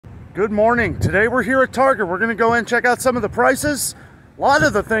Good morning. Today we're here at Target. We're going to go in and check out some of the prices, a lot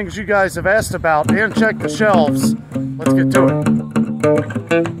of the things you guys have asked about, and check the shelves. Let's get to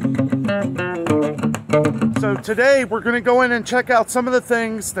it. So today we're going to go in and check out some of the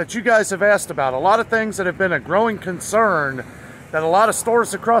things that you guys have asked about. A lot of things that have been a growing concern that a lot of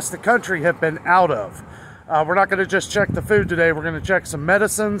stores across the country have been out of. We're not going to just check the food today. We're going to check some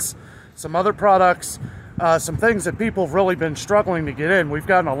medicines, some other products, some things that people have really been struggling to get in. We've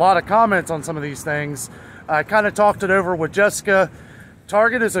gotten a lot of comments on some of these things. I kind of talked it over with Jessica.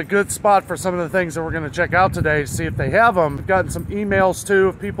 Target is a good spot for some of the things that we're going to check out today to see if they have them. We've gotten some emails too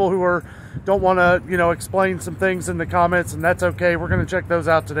of people who don't want to, explain some things in the comments, and that's okay. We're going to check those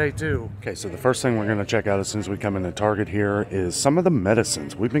out today too. Okay, so the first thing we're going to check out as soon as we come into Target here is some of the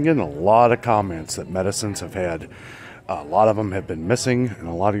medicines. We've been getting a lot of comments that medicines have had. A lot of them have been missing in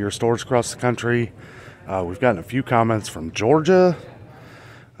a lot of your stores across the country. We've gotten a few comments from Georgia,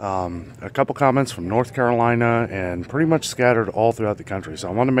 a couple comments from North Carolina, and pretty much scattered all throughout the country. So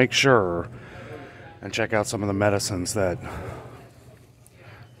I want to make sure and check out some of the medicines that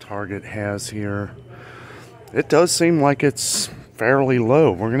Target has here. It does seem like it's fairly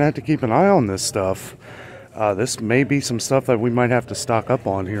low. We're going to have to keep an eye on this stuff. This may be some stuff that we might have to stock up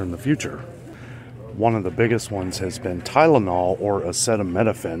on here in the future. One of the biggest ones has been Tylenol, or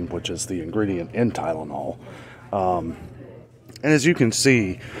acetaminophen, which is the ingredient in Tylenol. And as you can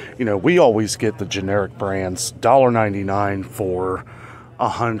see, we always get the generic brands. $1.99 for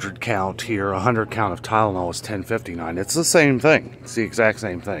 100 count here. 100 count of Tylenol is $10.59. It's the same thing. It's the exact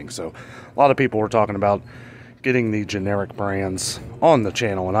same thing. So a lot of people were talking about getting the generic brands on the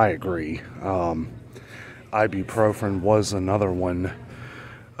channel, and I agree. Ibuprofen was another one.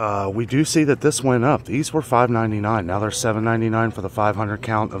 We do see that this went up. These were $5.99. Now they're $7.99 for the 500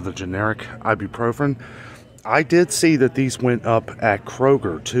 count of the generic ibuprofen. I did see that these went up at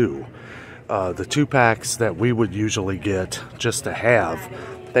Kroger too. The 2-packs that we would usually get just to have,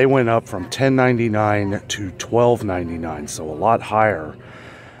 they went up from $10.99 to $12.99, so a lot higher.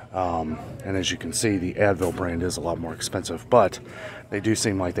 And as you can see, the Advil brand is a lot more expensive, but they do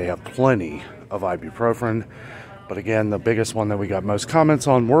seem like they have plenty of ibuprofen. But again, the biggest one that we got most comments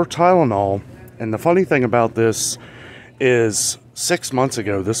on were Tylenol. And the funny thing about this is 6 months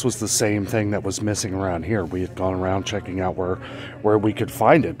ago, this was the same thing that was missing around here. We had gone around checking out where we could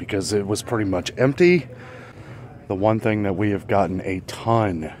find it because it was pretty much empty. The one thing that we have gotten a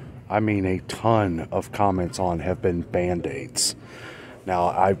ton, I mean a ton of comments on have been Band-Aids. Now,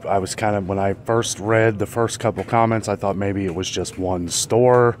 I was kind of, when I first read the first couple comments, I thought maybe it was just one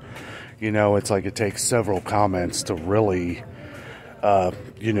store. It's like it takes several comments to really,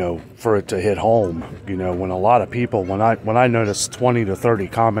 for it to hit home. When a lot of people, when I notice 20 to 30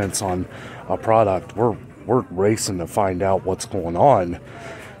 comments on a product, we're racing to find out what's going on. It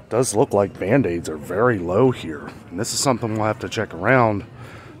does look like Band-Aids are very low here. And this is something we'll have to check around.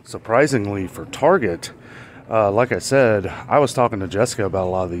 Surprisingly for Target, like I said, I was talking to Jessica about a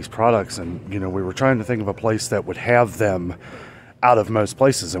lot of these products, and, we were trying to think of a place that would have them out of most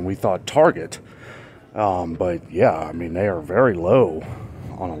places, and we thought Target. But yeah, I mean, they are very low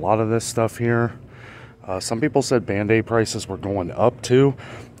on a lot of this stuff here. Some people said Band-Aid prices were going up too.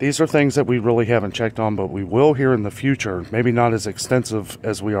 These are things that we really haven't checked on, but we will here in the future. Maybe not as extensive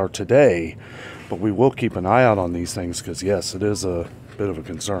as we are today, but we will keep an eye out on these things because yes, it is a bit of a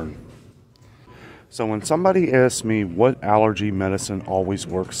concern. So when somebody asks me what allergy medicine always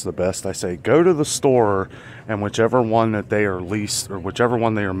works the best, I say go to the store and whichever one that they are least, or whichever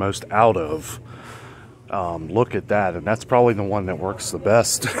one they are most out of, look at that, and that's probably the one that works the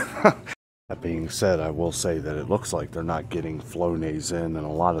best. That being said, I will say that it looks like they're not getting Flonase in, and a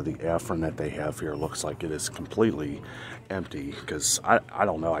lot of the Afrin that they have here looks like it is completely empty, because I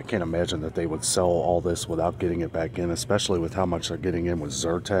don't know, I can't imagine that they would sell all this without getting it back in, especially with how much they're getting in with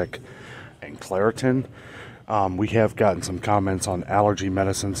Zyrtec and Claritin. We have gotten some comments on allergy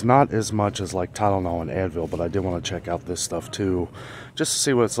medicines, not as much as like Tylenol and Advil, but I did want to check out this stuff too, just to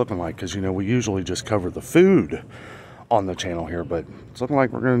see what it's looking like, because we usually just cover the food on the channel here, but it's looking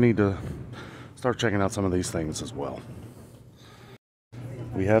like we're going to need to start checking out some of these things as well.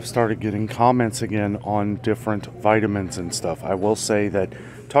 We have started getting comments again on different vitamins and stuff. I will say that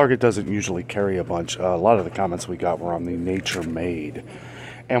Target doesn't usually carry a bunch. A lot of the comments we got were on the Nature Made.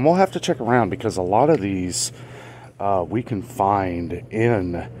 And we'll have to check around because a lot of these we can find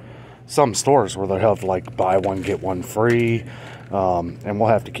in some stores where they have like buy one, get one free. And we'll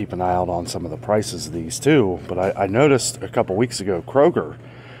have to keep an eye out on some of the prices of these too. But I noticed a couple weeks ago, Kroger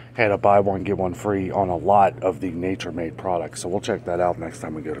had a buy one, get one free on a lot of the Nature Made products. So we'll check that out next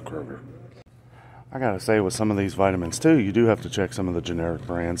time we go to Kroger. I gotta say, with some of these vitamins too, you do have to check some of the generic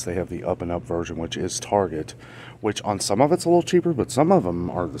brands. They have the Up and Up version, which is Target, which on some of it's a little cheaper, but some of them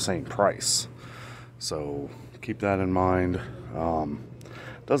are the same price. So keep that in mind.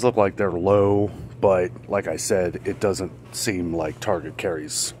 Does look like they're low, but like I said, it doesn't seem like Target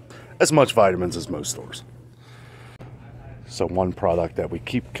carries as much vitamins as most stores. So one product that we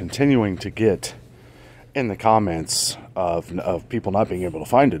keep continuing to get in the comments of people not being able to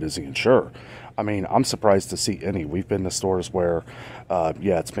find it is the Ensure. I mean, I'm surprised to see any. We've been to stores where,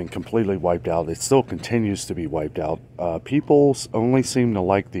 yeah, it's been completely wiped out. It still continues to be wiped out. People only seem to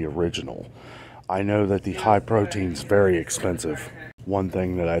like the original. I know that the high protein's very expensive. One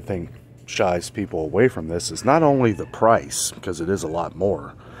thing that I think shies people away from this is not only the price, because it is a lot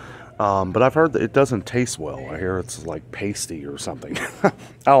more, but I've heard that it doesn't taste well. I hear it's like pasty or something. I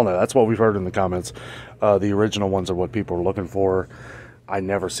don't know. That's what we've heard in the comments. The original ones are what people are looking for. I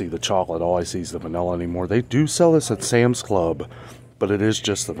never see the chocolate. All I see is the vanilla anymore. They do sell this at Sam's Club, but it is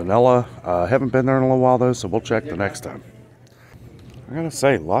just the vanilla. Haven't been there in a little while, though, so we'll check the next time. I gotta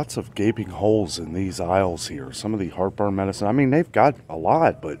say, lots of gaping holes in these aisles here. Some of the heartburn medicine, I mean, they've got a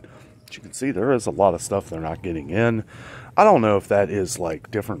lot, but as you can see, there is a lot of stuff they're not getting in. I don't know if that is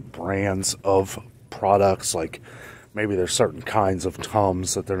like different brands of products, like maybe there's certain kinds of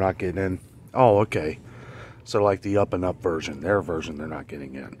Tums that they're not getting in. Oh, okay. So like the Up and Up version, their version they're not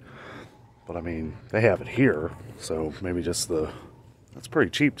getting in. But I mean, they have it here, so maybe just that's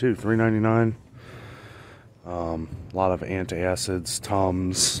pretty cheap too, $3.99. A lot of antacids,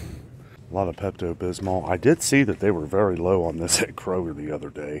 Tums, a lot of Pepto-Bismol. I did see that they were very low on this at Kroger the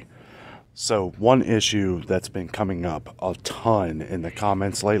other day. So one issue that's been coming up a ton in the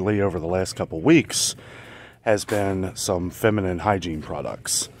comments lately over the last couple weeks has been some feminine hygiene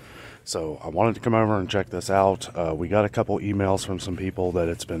products. So I wanted to come over and check this out. We got a couple emails from some people that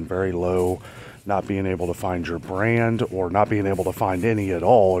it's been very low, not being able to find your brand or not being able to find any at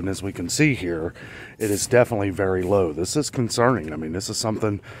all. And as we can see here, it is definitely very low. This is concerning. I mean, this is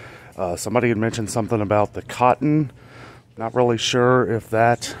something, somebody had mentioned something about the cotton. Not really sure if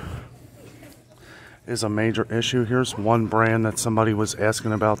that is a major issue. Here's one brand that somebody was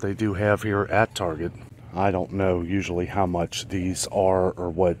asking about. They do have here at Target. I don't know usually how much these are or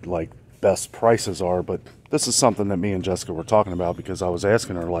what like best prices are, but this is something that me and Jessica were talking about because I was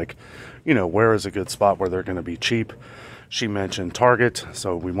asking her, like, you know, where is a good spot where they're going to be cheap. She mentioned Target,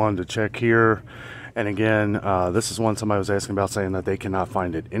 so we wanted to check here. And again, this is one somebody was asking about, saying that they cannot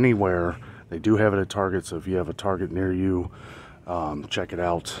find it anywhere. They do have it at Target, so if you have a Target near you, check it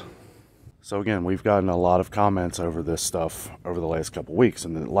out. So again, we've gotten a lot of comments over this stuff over the last couple weeks,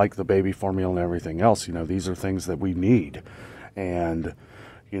 and like the baby formula and everything else, you know, these are things that we need, and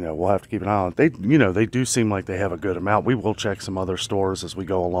you know, we'll have to keep an eye on it. They, you know, they do seem like they have a good amount. We will check some other stores as we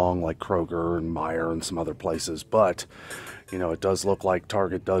go along, like Kroger and Meijer and some other places, but you know, it does look like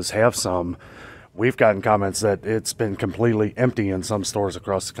Target does have some. We've gotten comments that it's been completely empty in some stores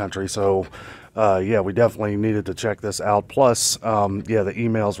across the country, so yeah, we definitely needed to check this out. Plus, yeah, the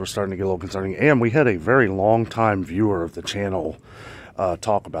emails were starting to get a little concerning, and we had a very long-time viewer of the channel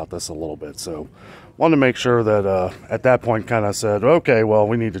talk about this a little bit, so wanted to make sure that at that point kind of said, okay, well,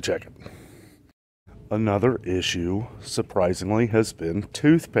 we need to check it. Another issue, surprisingly, has been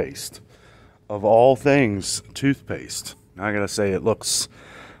toothpaste. Of all things, toothpaste. Now, I gotta say, it looks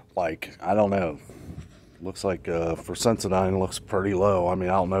like, I don't know, looks like for Sensodyne, looks pretty low. I mean,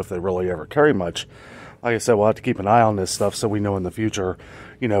 I don't know if they really ever carry much. Like I said, we'll have to keep an eye on this stuff so we know in the future,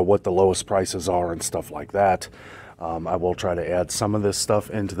 you know, what the lowest prices are and stuff like that. I will try to add some of this stuff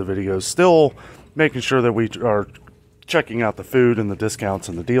into the videos, still making sure that we are checking out the food and the discounts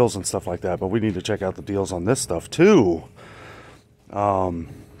and the deals and stuff like that, but we need to check out the deals on this stuff too. I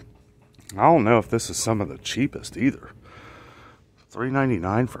don't know if this is some of the cheapest either.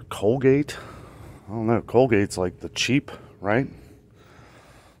 $3.99 for Colgate. I don't know. Colgate's like the cheap, right?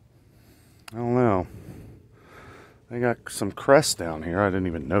 I don't know. They got some Crest down here. I didn't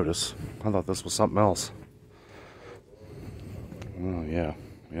even notice. I thought this was something else. Oh, yeah.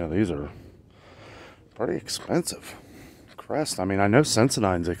 Yeah, these are pretty expensive. Crest. I mean, I know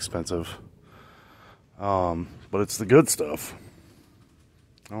Sensodyne's expensive. But it's the good stuff.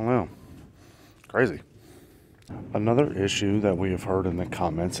 I don't know. Crazy. Another issue that we have heard in the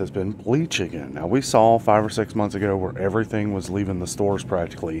comments has been bleach again. Now, we saw 5 or 6 months ago where everything was leaving the stores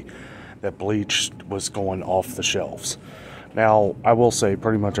practically, that bleach was going off the shelves. Now, I will say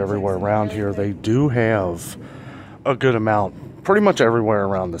pretty much everywhere around here, they do have a good amount, pretty much everywhere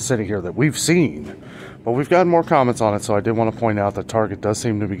around the city here that we've seen. But we've gotten more comments on it, so I did want to point out that Target does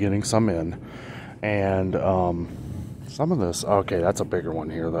seem to be getting some in. And Some of this, okay, that's a bigger one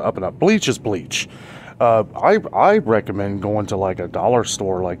here. The up and up bleach is bleach. I recommend going to like a dollar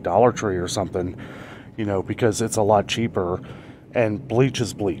store like Dollar Tree or something, you know, because it's a lot cheaper, and bleach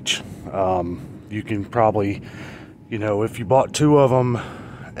is bleach. You can probably, you know, if you bought 2 of them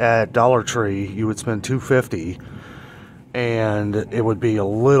at Dollar Tree, you would spend $2.50, and it would be a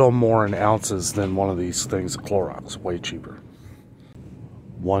little more in ounces than one of these things of Clorox. Way cheaper.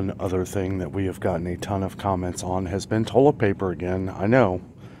 One other thing that we have gotten a ton of comments on has been toilet paper again. I know,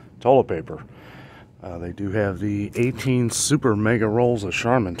 toilet paper. They do have the 18 super mega rolls of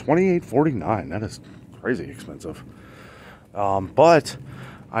Charmin, $28.49. That is crazy expensive. But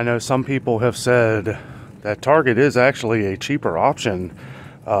I know some people have said that Target is actually a cheaper option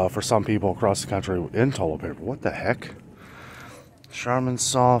for some people across the country in toilet paper. What the heck? Charmin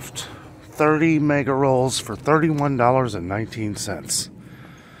Soft 30 mega rolls for $31.19.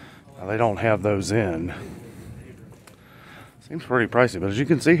 Now, they don't have those in. Seems pretty pricey, but as you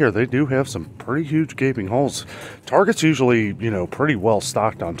can see here, they do have some pretty huge gaping holes. Target's usually, you know, pretty well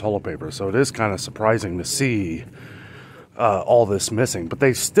stocked on toilet paper, so it is kind of surprising to see all this missing, but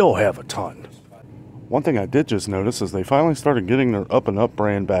they still have a ton. One thing I did just notice is they finally started getting their Up and Up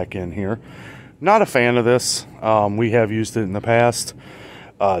brand back in here. Not a fan of this. We have used it in the past.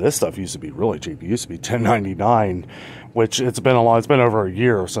 This stuff used to be really cheap. It used to be $10.99, which it's been over a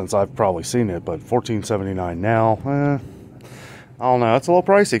year since I've probably seen it, but $14.79 now. I don't know. It's a little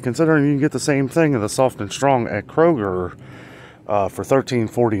pricey considering you can get the same thing of the Soft and Strong at Kroger for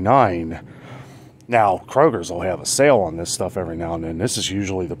 $13.49. Now, Kroger's will have a sale on this stuff every now and then. This is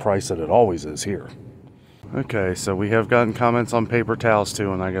usually the price that it always is here. Okay, so we have gotten comments on paper towels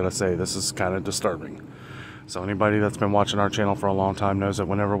too, and I gotta say, this is kind of disturbing. So anybody that's been watching our channel for a long time knows that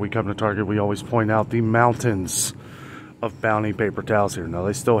whenever we come to Target, we always point out the mountains of Bounty paper towels here. Now,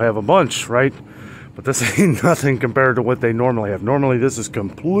 they still have a bunch, right? But this ain't nothing compared to what they normally have. Normally, this is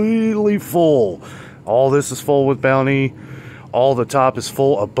completely full. All this is full with Bounty. All the top is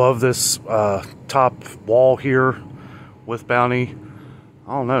full above this top wall here with Bounty.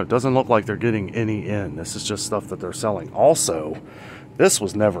 I don't know. It doesn't look like they're getting any in. This is just stuff that they're selling. Also, this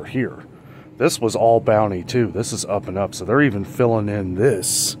was never here. This was all Bounty, too. This is Up and Up. So they're even filling in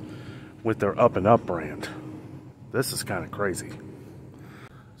this with their Up and Up brand. This is kind of crazy.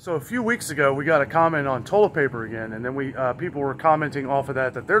 So a few weeks ago, we got a comment on toilet paper again, and then people were commenting off of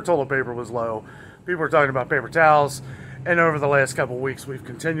that their toilet paper was low. People were talking about paper towels, and over the last couple of weeks, we've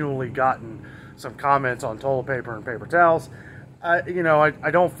continually gotten some comments on toilet paper and paper towels. You know,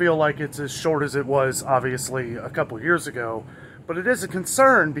 I don't feel like it's as short as it was, obviously, a couple of years ago, but it is a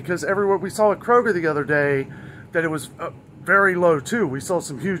concern because everywhere we saw at Kroger the other day that it was very low too. We saw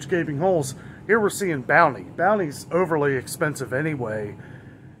some huge gaping holes. Here we're seeing Bounty. Bounty's overly expensive anyway.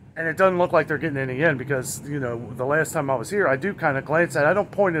 And it doesn't look like they're getting any in because, you know, the last time I was here, I do kind of glance at it. I don't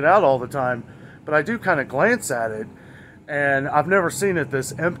point it out all the time, but I do kind of glance at it. And I've never seen it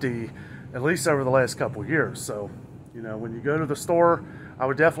this empty, at least over the last couple of years. So, you know, when you go to the store, I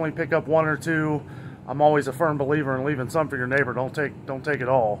would definitely pick up 1 or 2. I'm always a firm believer in leaving some for your neighbor. Don't take it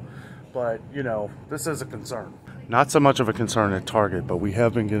all. But, you know, this is a concern. Not so much of a concern at Target, but we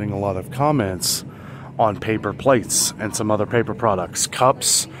have been getting a lot of comments on paper plates and some other paper products,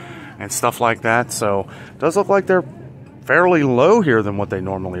 cups and stuff like that. So it does look like they're fairly low here than what they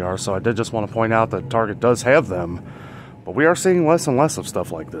normally are. So I did just want to point out that Target does have them, but we are seeing less and less of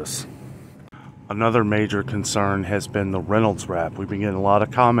stuff like this. Another major concern has been the Reynolds wrap. We've been getting a lot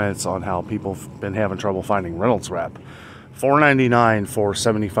of comments on how people have been having trouble finding Reynolds wrap. $4.99 for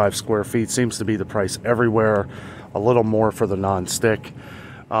 75 square feet seems to be the price everywhere. A little more for the non-stick.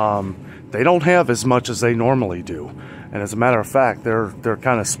 They don't have as much as they normally do, and as a matter of fact, they're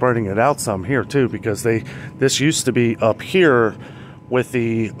kind of spreading it out some here too, because this used to be up here with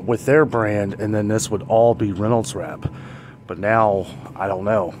their brand, and then this would all be Reynolds wrap. But now I don't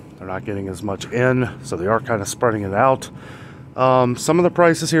know, they're not getting as much in, so they are kind of spreading it out. Some of the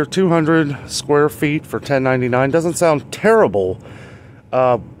prices here, 200 square feet for $10.99 doesn't sound terrible.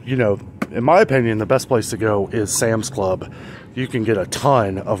 You know, in my opinion, the best place to go is Sam's Club. You can get a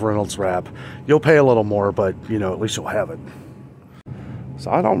ton of Reynolds wrap. You'll pay a little more, but, you know, at least you'll have it.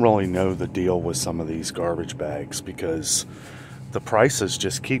 So I don't really know the deal with some of these garbage bags because the prices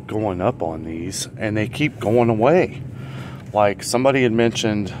just keep going up on these and they keep going away. Like somebody had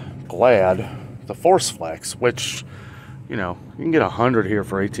mentioned Glad, the Force Flex, which, you know, you can get 100 here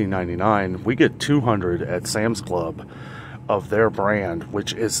for $18.99. We get 200 at Sam's Club of their brand,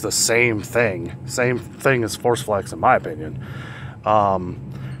 which is the same thing as Force Flex in my opinion,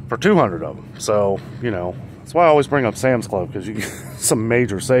 for 200 of them. So, you know, that's why I always bring up Sam's Club, because you get some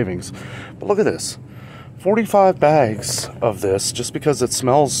major savings. But look at this, 45 bags of this, just because it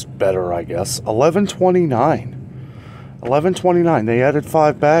smells better, I guess. $11.29. $11.29. They added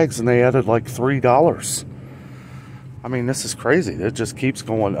 5 bags and they added like $3. I mean, this is crazy. It just keeps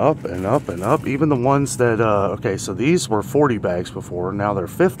going up and up and up. Even the ones that, okay, so these were 40 bags before. Now they're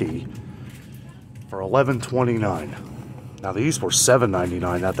 50 for $11.29. Now these were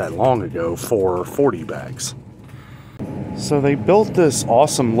 $7.99 not that long ago for 40 bags. So they built this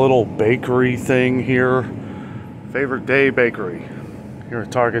awesome little bakery thing here. Favorite Day Bakery here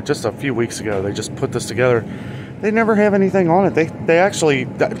at Target. Just a few weeks ago, they just put this together. They never have anything on it. They actually,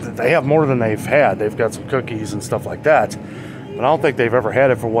 they have more than they've had. They've got some cookies and stuff like that. But I don't think they've ever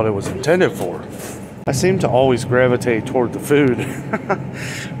had it for what it was intended for. I seem to always gravitate toward the food.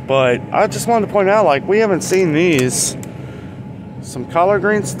 But I just wanted to point out, like, we haven't seen these. Some collard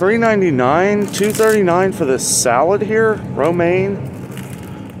greens, $3.99, $2.39 for this salad here, romaine.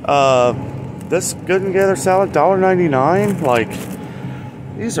 This Good and Gather salad, $1.99. Like,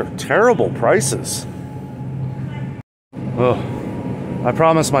 these are terrible prices. Ugh. I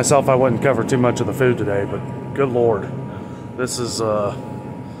promised myself I wouldn't cover too much of the food today, but good Lord, this is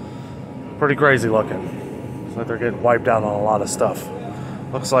pretty crazy looking. It's like they're getting wiped out on a lot of stuff.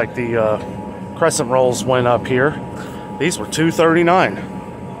 Looks like the crescent rolls went up here. These were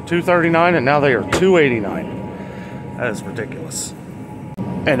 $2.39. $2.39 and now they are $2.89. That is ridiculous.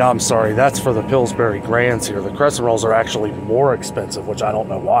 And I'm sorry, that's for the Pillsbury Grands here. The crescent rolls are actually more expensive, which I don't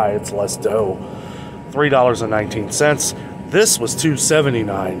know why. It's less dough. $3.19. This was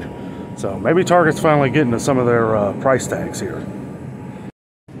 $2.79. So maybe Target's finally getting to some of their price tags here.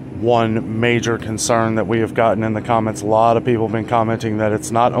 One major concern that we have gotten in the comments, a lot of people have been commenting that it's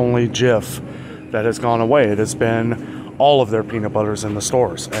not only Jif that has gone away, it has been all of their peanut butters in the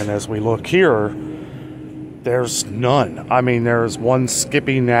stores. And as we look here, there's none. I mean, there's one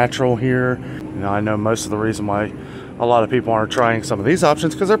Skippy Natural here. You know, I know most of the reason why a lot of people aren't trying some of these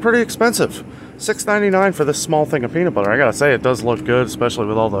options because they're pretty expensive. $6.99 for this small thing of peanut butter. I gotta say, it does look good, especially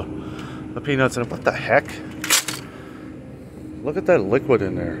with all the peanuts in it. What the heck? Look at that liquid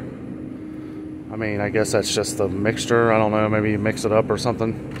in there. I mean, I guess that's just the mixture. I don't know, maybe you mix it up or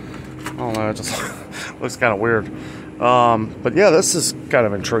something. I don't know, it just looks kind of weird. But yeah, this is kind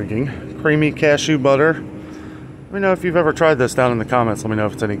of intriguing. Creamy cashew butter. Let me know if you've ever tried this down in the comments. Let me know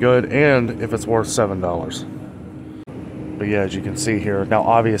if it's any good and if it's worth $7. But yeah, as you can see here, now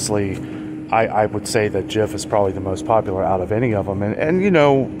obviously I would say that Jif is probably the most popular out of any of them. And you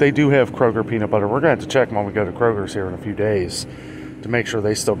know, they do have Kroger peanut butter. We're going to have to check when we go to Kroger's here in a few days to make sure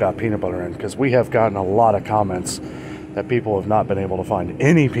they still got peanut butter in, because we have gotten a lot of comments that people have not been able to find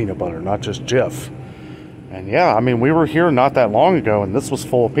any peanut butter, not just Jif. And yeah, I mean, we were here not that long ago and this was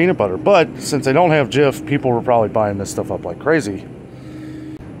full of peanut butter. But since they don't have Jif, people were probably buying this stuff up like crazy.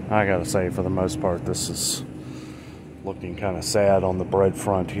 I gotta say, for the most part, this is looking kind of sad on the bread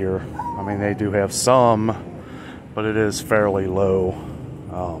front here. I mean, they do have some, but it is fairly low.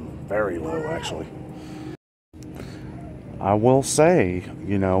 Very low, actually. I will say,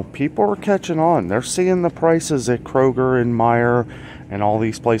 you know, people are catching on. They're seeing the prices at Kroger and Meijer and all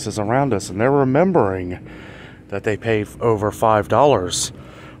these places around us, and they're remembering that they paid over $5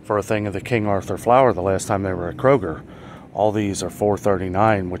 for a thing of the King Arthur flour the last time they were at Kroger. All these are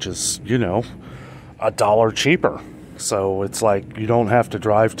 $4.39, which is, you know, $1 cheaper. So it's like you don't have to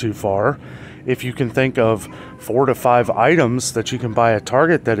drive too far. If you can think of 4 to 5 items that you can buy at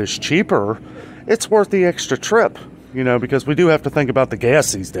Target that is cheaper, it's worth the extra trip. You know, because we do have to think about the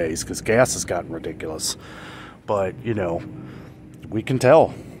gas these days, because gas has gotten ridiculous. But, you know, we can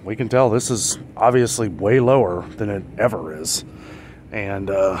tell. We can tell this is obviously way lower than it ever is. And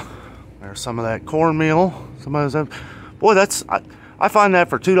there's some of that cornmeal. Some of those, boy, that's, I find that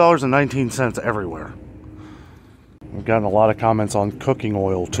for $2.19 everywhere. We've gotten a lot of comments on cooking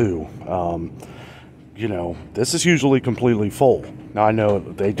oil too. You know, this is usually completely full. Now I know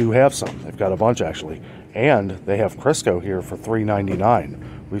they do have some. They've got a bunch actually. And they have Crisco here for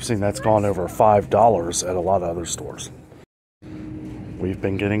 $3.99. We've seen that's gone over $5 at a lot of other stores. We've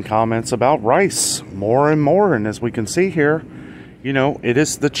been getting comments about rice more and more. And as we can see here, you know, it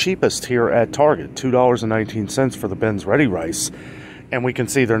is the cheapest here at Target. $2.19 for the Ben's Ready rice. And we can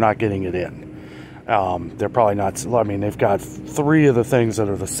see they're not getting it in. They're probably not, I mean, they've got 3 of the things that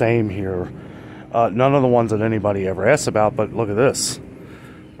are the same here. None of the ones that anybody ever asks about, but look at this.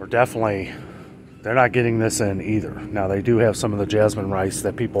 We're definitely, they're not getting this in either. Now, they do have some of the jasmine rice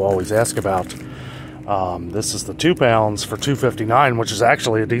that people always ask about. This is the 2 pounds for $2.59, which is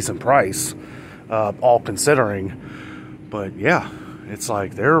actually a decent price, all considering. But yeah, it's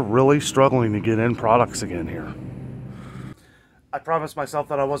like they're really struggling to get in products again here. I promised myself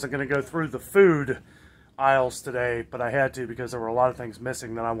that I wasn't going to go through the food aisles today, but I had to because there were a lot of things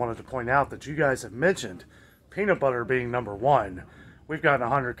missing that I wanted to point out that you guys have mentioned. Peanut butter being number one. We've gotten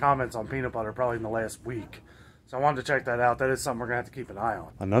 100 comments on peanut butter probably in the last week. So I wanted to check that out. That is something we're going to have to keep an eye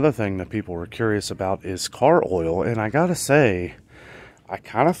on. Another thing that people were curious about is car oil. And I got to say, I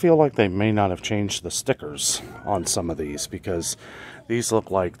kind of feel like they may not have changed the stickers on some of these, because these look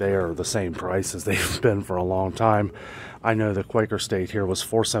like they are the same price as they've been for a long time. I know the Quaker State here was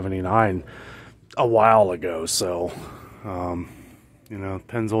 $4.79 a while ago. So, you know,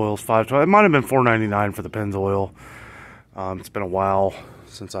 Pennzoil's $5.20. It might have been $4.99 for the Pennzoil. It's been a while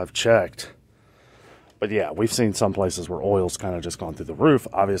since I've checked. But yeah, we've seen some places where oil's kind of just gone through the roof,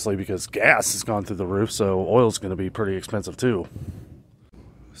 obviously, because gas has gone through the roof, so oil's going to be pretty expensive too.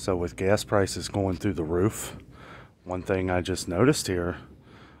 So with gas prices going through the roof, one thing I just noticed here,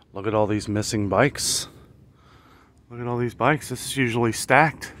 look at all these missing bikes. Look at all these bikes. This is usually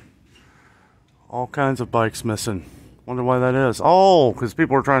stacked. All kinds of bikes missing. Wonder why that is. Oh, because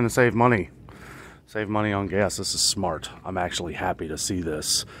people are trying to save money. Save money on gas. This is smart. I'm actually happy to see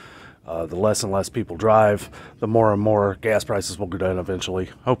this. The less and less people drive, the more and more gas prices will go down eventually,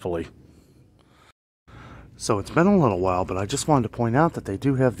 hopefully. So it's been a little while, but I just wanted to point out that they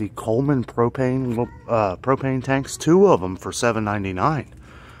do have the Coleman propane tanks, 2 of them for $7.99.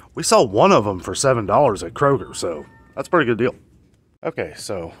 We saw 1 of them for $7 at Kroger, so that's a pretty good deal. Okay,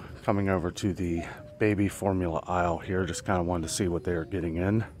 so coming over to the baby formula aisle here, just kind of wanted to see what they're getting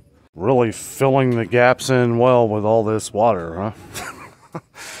in. Really filling the gaps in well with all this water, huh?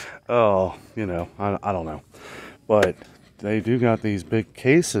 Oh, you know, I don't know. But they do got these big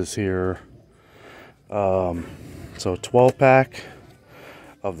cases here. So 12-pack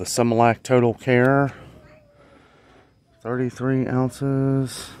of the Similac Total Care. 33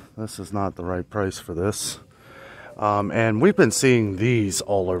 ounces. This is not the right price for this. And we've been seeing these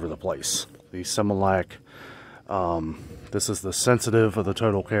all over the place. The Similac. This is the sensitive of the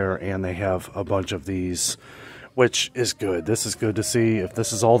Total Care, and they have a bunch of these, which is good. This is good to see. If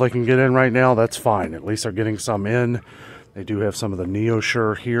this is all they can get in right now, that's fine. At least they're getting some in. They do have some of the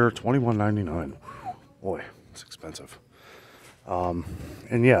NeoSure here, $21.99. Boy, it's expensive.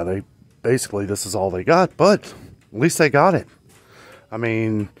 And yeah, they basically, this is all they got, but at least they got it. I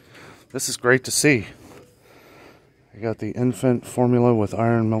mean, this is great to see. You got the infant formula with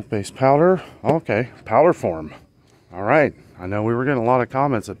iron milk-based powder. Okay, powder form. All right. I know we were getting a lot of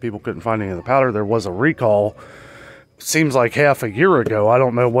comments that people couldn't find any of the powder. There was a recall. Seems like half a year ago. I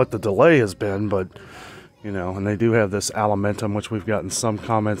don't know what the delay has been, but, you know, and they do have this Alimentum, which we've gotten some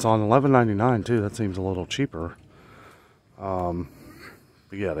comments on. $11.99 too. That seems a little cheaper. But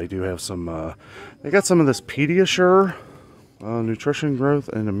yeah, they do have some, they got some of this Pediasure, nutrition growth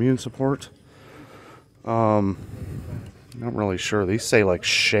and immune support. Not really sure. These say like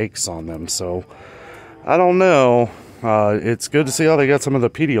shakes on them, so I don't know. It's good to see how they got some of the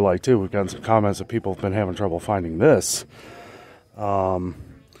Pedialyte too. We've gotten some comments that people have been having trouble finding this.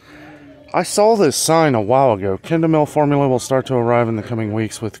 I saw this sign a while ago. Kendamil formula will start to arrive in the coming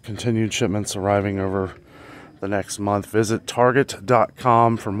weeks, with continued shipments arriving over the next month. Visit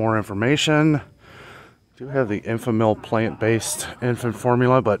Target.com for more information. I do have the Infamil plant-based infant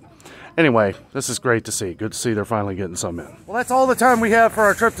formula, but anyway, this is great to see. Good to see they're finally getting some in. Well, that's all the time we have for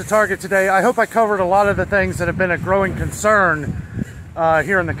our trip to Target today. I hope I covered a lot of the things that have been a growing concern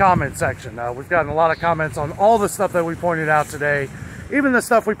here in the comment section. We've gotten a lot of comments on all the stuff that we pointed out today. Even the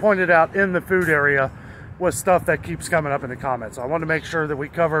stuff we pointed out in the food area was stuff that keeps coming up in the comments. So I want to make sure that we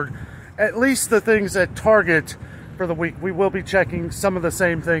covered at least the things at Target for the week. We will be checking some of the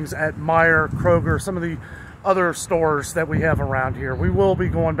same things at Meijer, Kroger, some of the other stores that we have around here. We will be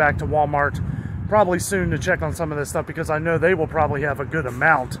going back to Walmart probably soon to check on some of this stuff, because I know they will probably have a good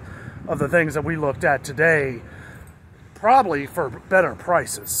amount of the things that we looked at today, probably for better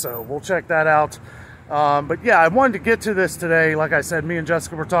prices. So we'll check that out. But yeah, I wanted to get to this today. Like I said, me and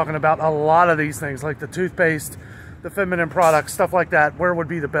Jessica were talking about a lot of these things, like the toothpaste, the feminine products, stuff like that. Where would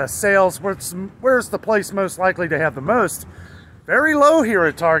be the best sales? Where's the place most likely to have the most? Very low here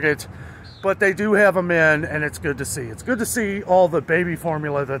at Target, but they do have them in, and it's good to see. It's good to see all the baby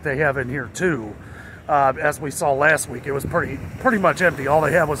formula that they have in here too. As we saw last week, it was pretty much empty. All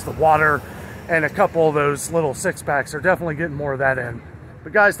they had was the water and a couple of those little 6-packs. They're definitely getting more of that in.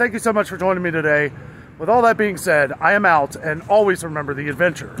 But guys, thank you so much for joining me today. With all that being said, I am out, and always remember, the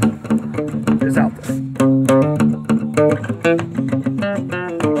adventure is out there.